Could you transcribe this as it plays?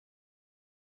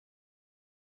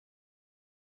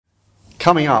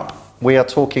Coming up, we are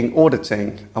talking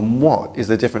auditing and what is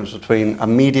the difference between a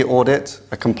media audit,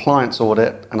 a compliance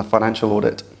audit, and a financial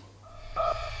audit.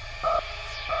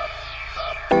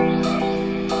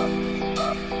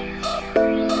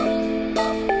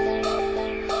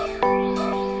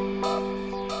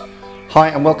 Hi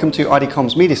and welcome to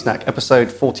IDCOM's Media Snack,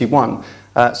 episode 41.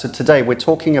 So today we're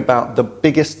talking about the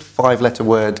biggest five-letter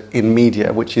word in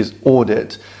media, which is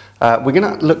audit. We're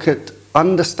going to look at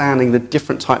understanding the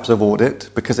different types of audit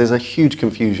because there's a huge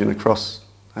confusion across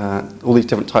all these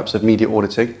different types of media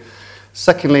auditing.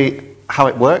 Secondly, how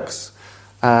it works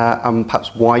and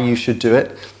perhaps why you should do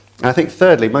it. And I think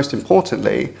thirdly, most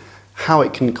importantly, how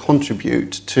it can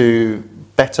contribute to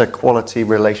better quality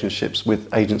relationships with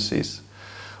agencies.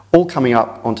 All coming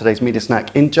up on today's Media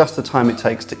Snack in just the time it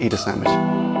takes to eat a sandwich.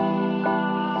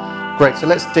 Great, so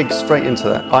let's dig straight into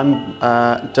that.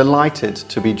 I'm delighted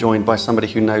to be joined by somebody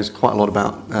who knows quite a lot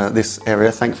about this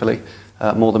area, thankfully,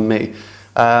 more than me.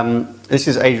 This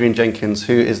is Adrian Jenkins,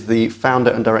 who is the founder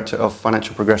and director of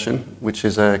Financial Progression, which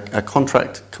is a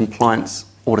contract compliance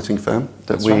auditing firm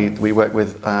that we work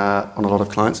with on a lot of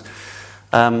clients.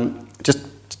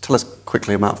 Just tell us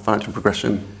quickly about Financial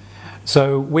Progression.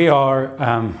 So we are,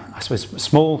 I suppose,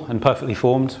 small and perfectly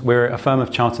formed. We're a firm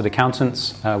of chartered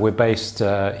accountants. We're based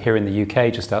here in the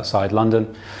UK, just outside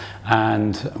London,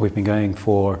 and we've been going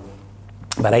for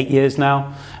about 8 years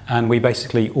now. And we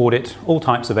basically audit all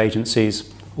types of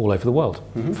agencies all over the world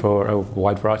for a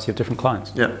wide variety of different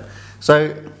clients. Yeah.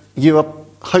 So you are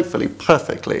hopefully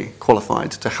perfectly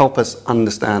qualified to help us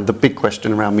understand the big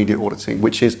question around media auditing,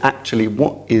 which is actually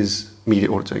what is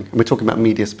media auditing, and we're talking about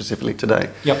media specifically today.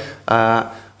 Yep.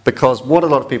 Because what a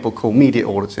lot of people call media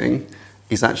auditing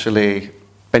is actually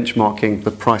benchmarking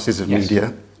the prices of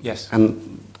media. Yes.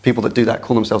 And people that do that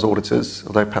call themselves auditors,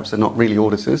 although perhaps they're not really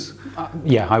auditors.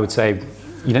 Yeah, I would say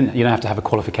you don't have to have a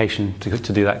qualification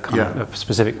to do that kind of a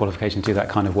specific qualification to do that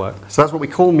kind of work. So that's what we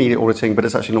call media auditing, but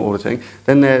it's actually not auditing.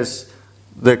 Then there's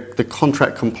the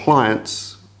contract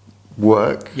compliance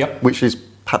work, which is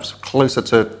perhaps closer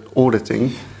to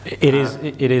auditing. It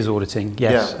is auditing,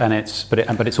 yes, and it's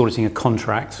auditing a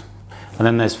contract. And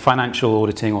then there's financial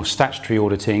auditing or statutory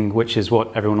auditing, which is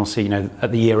what everyone will see,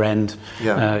 at the year end,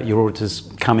 your auditors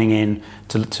coming in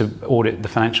to audit the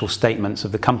financial statements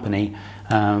of the company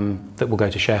that will go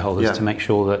to shareholders to make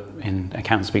sure that, in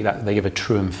accountant speak, that they give a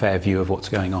true and fair view of what's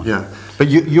going on. Yeah, but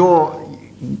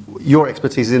your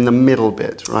expertise is in the middle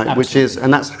bit, right? Absolutely.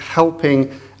 And that's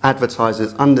helping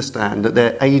advertisers understand that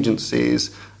their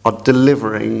agencies are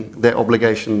delivering their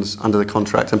obligations under the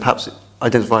contract and perhaps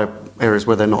identify areas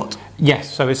where they're not.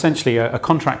 Yes, so essentially a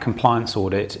contract compliance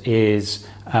audit is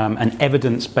an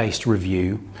evidence-based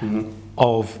review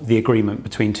of the agreement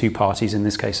between two parties, in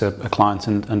this case a client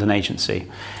and an agency,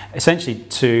 essentially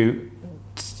to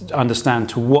understand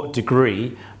to what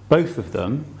degree both of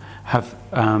them have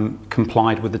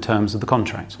complied with the terms of the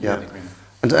contract. Yeah.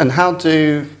 And how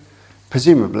do,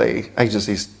 presumably,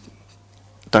 agencies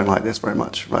don't like this very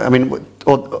much, right? I mean,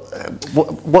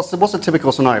 what's the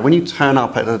typical scenario when you turn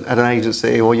up at an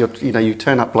agency, or you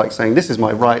turn up like saying, "This is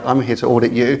my right. I'm here to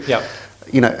audit you." Yeah.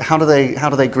 How do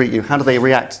they greet you? How do they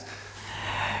react?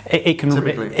 It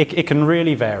can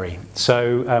really vary.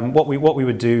 So what we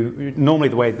would do normally,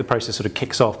 the way the process sort of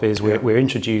kicks off is we're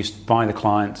introduced by the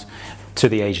client to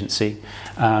the agency,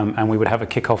 and we would have a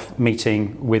kick-off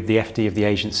meeting with the FD of the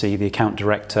agency, the account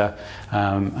director,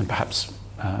 and perhaps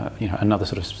another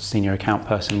sort of senior account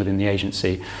person within the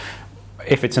agency.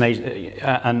 If it's an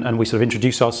and we sort of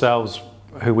introduce ourselves,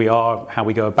 who we are, how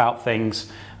we go about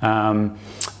things, and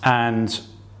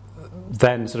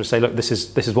then sort of say, look, this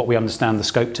is what we understand the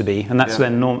scope to be, and that's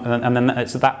then and then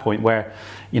it's at that point where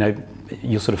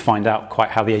you'll sort of find out quite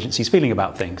how the agency's feeling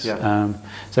about things. Yeah.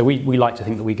 So we like to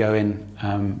think that we go in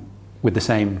with the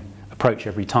same approach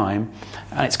every time,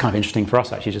 and it's kind of interesting for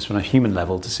us actually, just from a human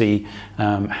level, to see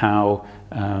how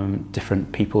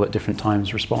different people at different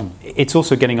times respond. It's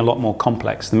also getting a lot more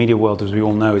complex. The media world, as we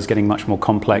all know, is getting much more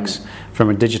complex from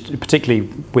a digital, particularly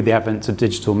with the advent of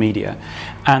digital media,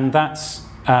 and that's.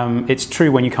 It's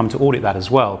true when you come to audit that as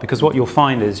well, because what you'll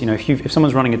find is, if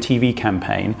someone's running a TV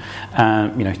campaign,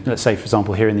 let's say for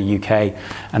example here in the UK,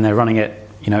 and they're running it,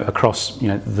 across,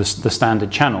 the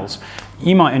standard channels,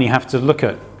 you might only have to look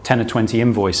at 10 or 20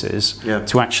 invoices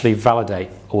to actually validate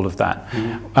all of that.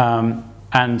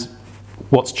 And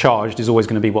what's charged is always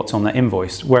going to be what's on that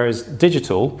invoice. Whereas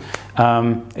digital,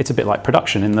 it's a bit like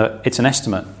production in that it's an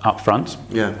estimate up front,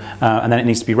 and then it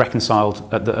needs to be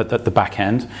reconciled at the back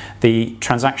end. The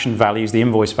transaction values, the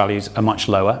invoice values, are much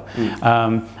lower,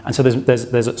 and so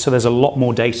there's a lot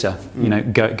more data,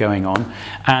 going on,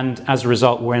 and as a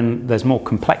result, when there's more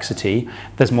complexity,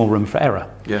 there's more room for error.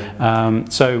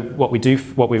 So what we do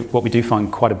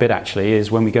find quite a bit actually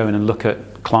is when we go in and look at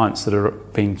clients that are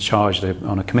being charged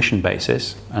on a commission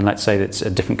basis, and let's say it's a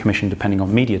different commission depending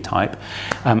on media type,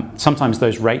 sometimes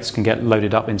those rates can get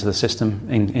loaded up into the system,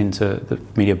 into the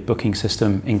media booking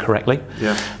system incorrectly.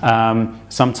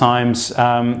 Sometimes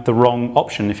the wrong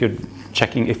option, if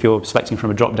you're selecting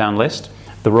from a drop-down list,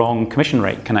 the wrong commission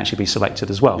rate can actually be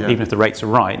selected as well. Even if the rates are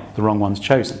right, the wrong one's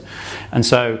chosen. And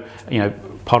so,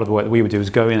 part of the work that we would do is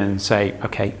go in and say,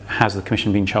 okay, has the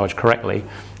commission been charged correctly?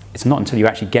 It's not until you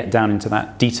actually get down into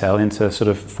that detail, into sort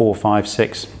of 4, 5,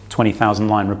 6, 20,000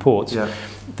 line reports,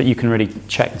 that you can really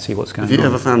check and see what's going on. Have you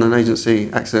ever found an agency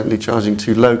accidentally charging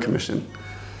too low commission?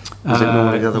 Is it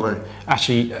normally the other way?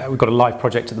 Actually, we've got a live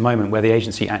project at the moment where the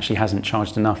agency actually hasn't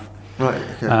charged enough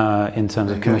in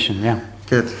terms of commission.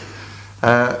 Good.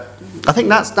 I think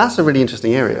that's a really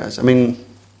interesting area. I mean,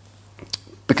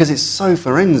 because it's so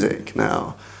forensic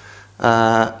now,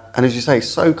 and as you say,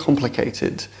 so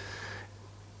complicated.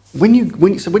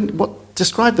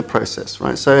 Describe the process,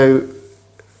 right? So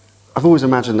I've always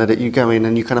imagined that you go in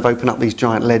and you kind of open up these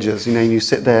giant ledgers, and you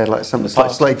sit there like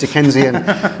Slade Dickensian,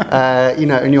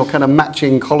 and you're kind of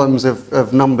matching columns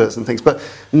of numbers and things. But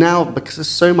now, because there's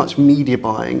so much media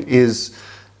buying is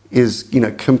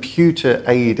computer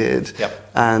aided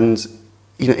and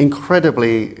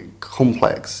incredibly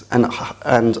complex and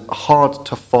hard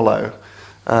to follow.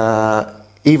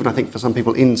 Even I think for some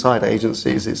people inside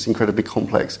agencies, it's incredibly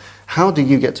complex. How do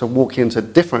you get to walk into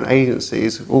different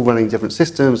agencies, all running different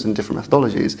systems and different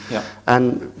methodologies,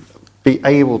 and be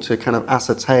able to kind of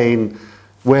ascertain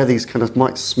where these kind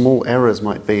of small errors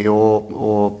might be,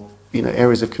 or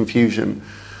areas of confusion?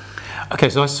 Okay,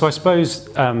 so I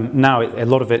suppose now a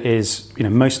lot of it is,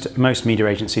 most media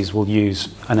agencies will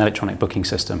use an electronic booking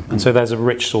system, and so there's a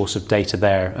rich source of data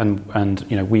there, and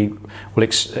we will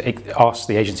ask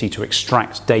the agency to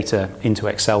extract data into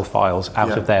Excel files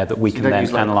out of there that we can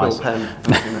then analyse.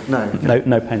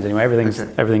 No pens anyway.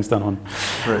 Everything's done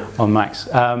on Macs.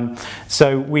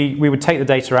 So we would take the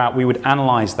data out, we would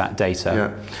analyse that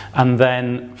data, and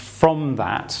then from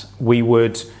that we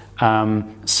would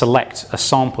select a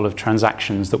sample of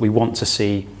transactions that we want to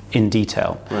see in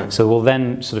detail. So we'll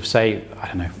then sort of say, I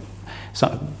don't know,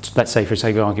 let's say for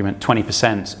sake of argument,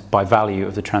 20% by value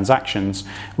of the transactions.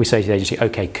 We say to the agency,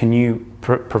 okay, can you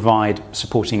provide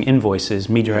supporting invoices,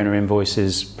 media owner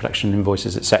invoices, production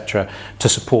invoices, etc., to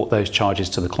support those charges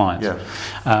to the client?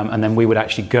 And then we would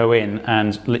actually go in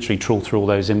and literally trawl through all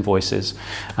those invoices.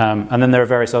 And then there are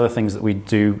various other things that we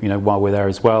do, while we're there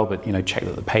as well. But check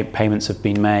that the payments have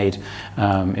been made.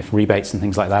 If rebates and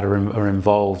things like that are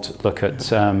involved, look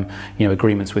at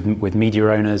agreements with media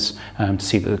owners to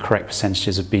see that the correct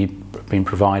percentages have been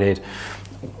provided.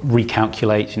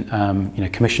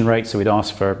 Recalculate commission rates, so we'd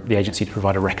ask for the agency to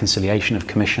provide a reconciliation of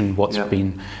commission, what's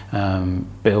been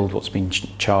billed, what's been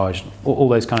charged, all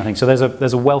those kind of things. So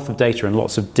there's a wealth of data and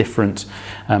lots of different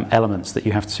elements that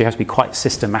you have to be quite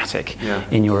systematic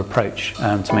in your approach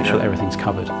to make sure that everything's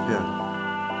covered.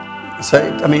 So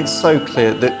I mean, it's so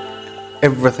clear that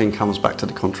everything comes back to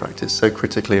the contract. It's so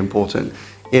critically important.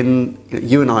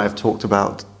 You and I have talked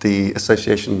about the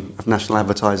Association of National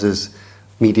Advertisers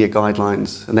media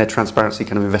guidelines and their transparency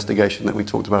kind of investigation that we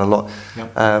talked about a lot.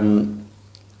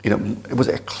 It was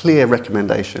a clear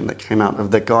recommendation that came out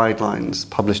of the guidelines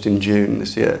published in June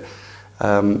this year,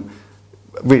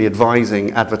 really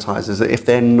advising advertisers that if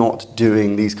they're not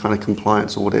doing these kind of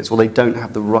compliance audits, or they don't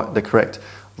have the correct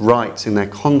rights in their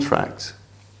contract,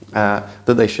 that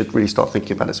they should really start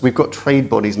thinking about it. So we've got trade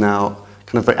bodies now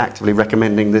kind of very actively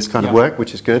recommending this kind of work,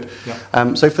 which is good.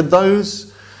 So for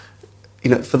those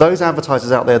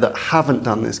advertisers out there that haven't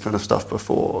done this kind of stuff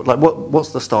before, like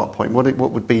what's the start point? What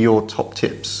would be your top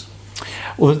tips?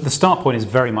 Well, the start point is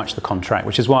very much the contract,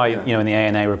 which is why in the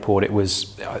ANA report it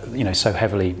was so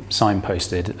heavily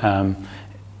signposted.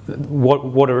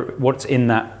 What's in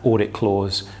that audit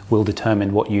clause will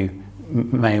determine what you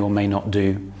may or may not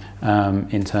do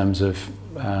in terms of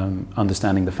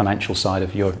understanding the financial side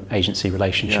of your agency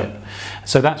relationship.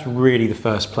 So that's really the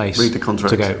first place read the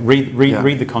contract. To go.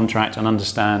 Read the contract and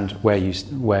understand where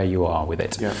you are with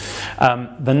it.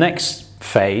 The next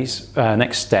phase,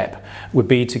 next step, would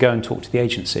be to go and talk to the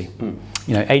agency.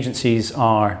 Agencies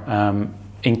are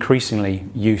increasingly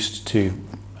used to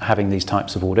having these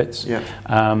types of audits. Yeah.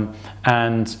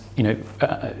 And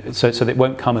so that it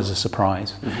won't come as a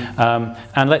surprise.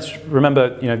 And let's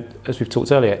remember, as we've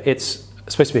talked earlier, it's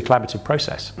supposed to be a collaborative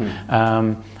process.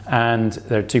 And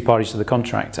there are two parties to the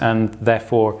contract, and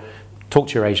therefore talk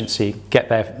to your agency, get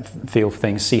their feel for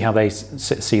things, see how they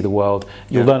see the world.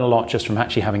 You'll learn a lot just from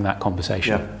actually having that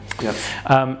conversation.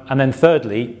 And then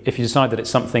thirdly, if you decide that it's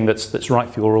something that's right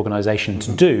for your organisation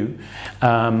to do,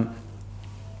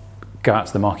 go out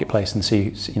to the marketplace and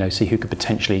see who could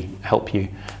potentially help you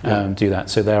do that.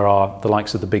 So there are the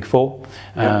likes of the Big Four,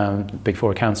 Big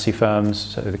Four accountancy firms,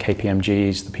 so the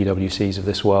KPMGs, the PwCs of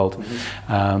this world.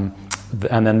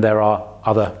 And then there are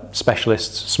other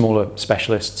specialists, smaller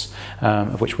specialists,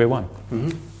 of which we're one.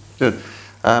 Good.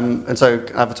 And so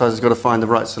advertisers got to find the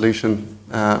right solution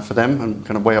for them and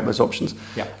kind of weigh up those options.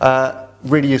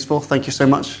 Really useful. Thank you so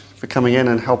much for coming in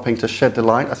and helping to shed the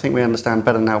light. I think we understand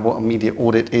better now what a media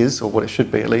audit is, or what it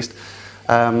should be at least.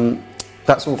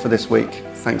 That's all for this week.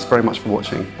 Thanks very much for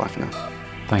watching. Bye for now.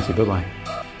 Thank you. Bye-bye.